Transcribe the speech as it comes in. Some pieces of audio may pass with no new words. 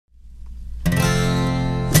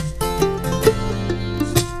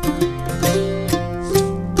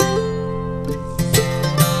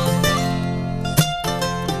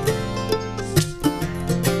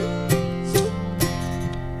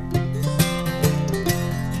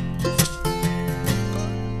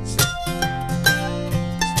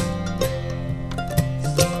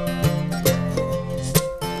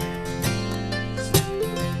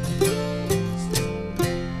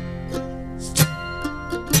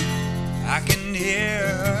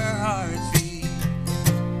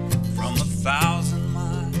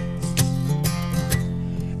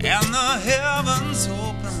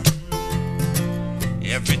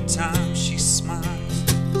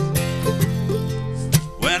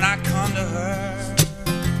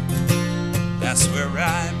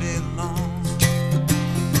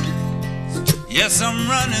Yes, I'm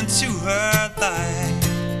running to her like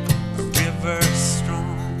a river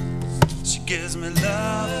strong. She gives me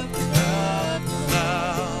love, love,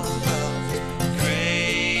 love, love,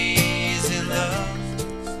 crazy love.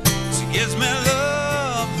 She gives me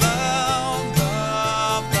love, love,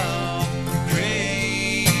 love, love,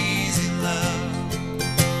 crazy love.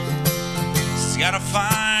 She's got a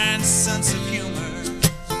fine sense of humor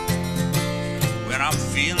when I'm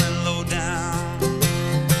feeling low down.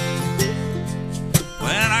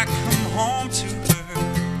 When I come home to her,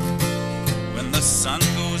 when the sun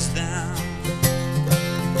goes down,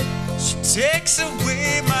 she takes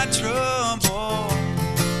away my trouble,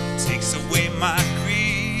 takes away my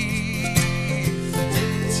grief,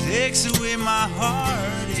 takes away my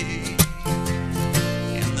heartache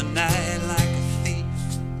in the night like a thief.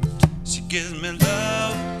 She gives me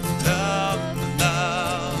love, love,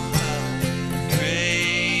 love, love,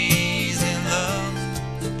 crazy love.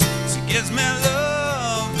 She gives me love.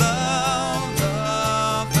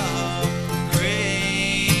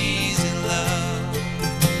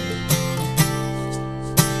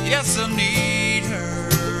 Yes, I need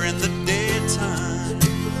her in the daytime.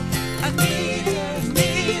 I need her,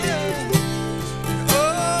 need her.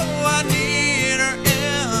 Oh, I need her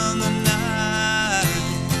in the night.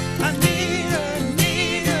 I need her,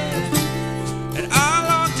 need her. And I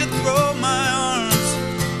long to throw my arms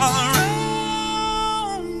all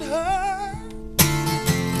around her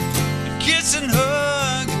and kiss and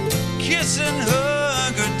hug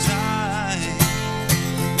her tight.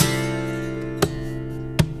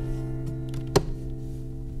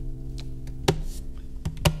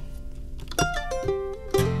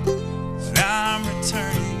 I'm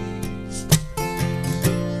returning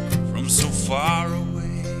from so far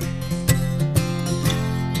away.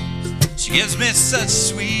 She gives me such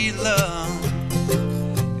sweet love,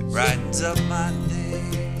 it brightens up my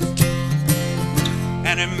day,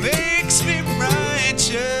 and it makes me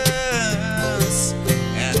righteous.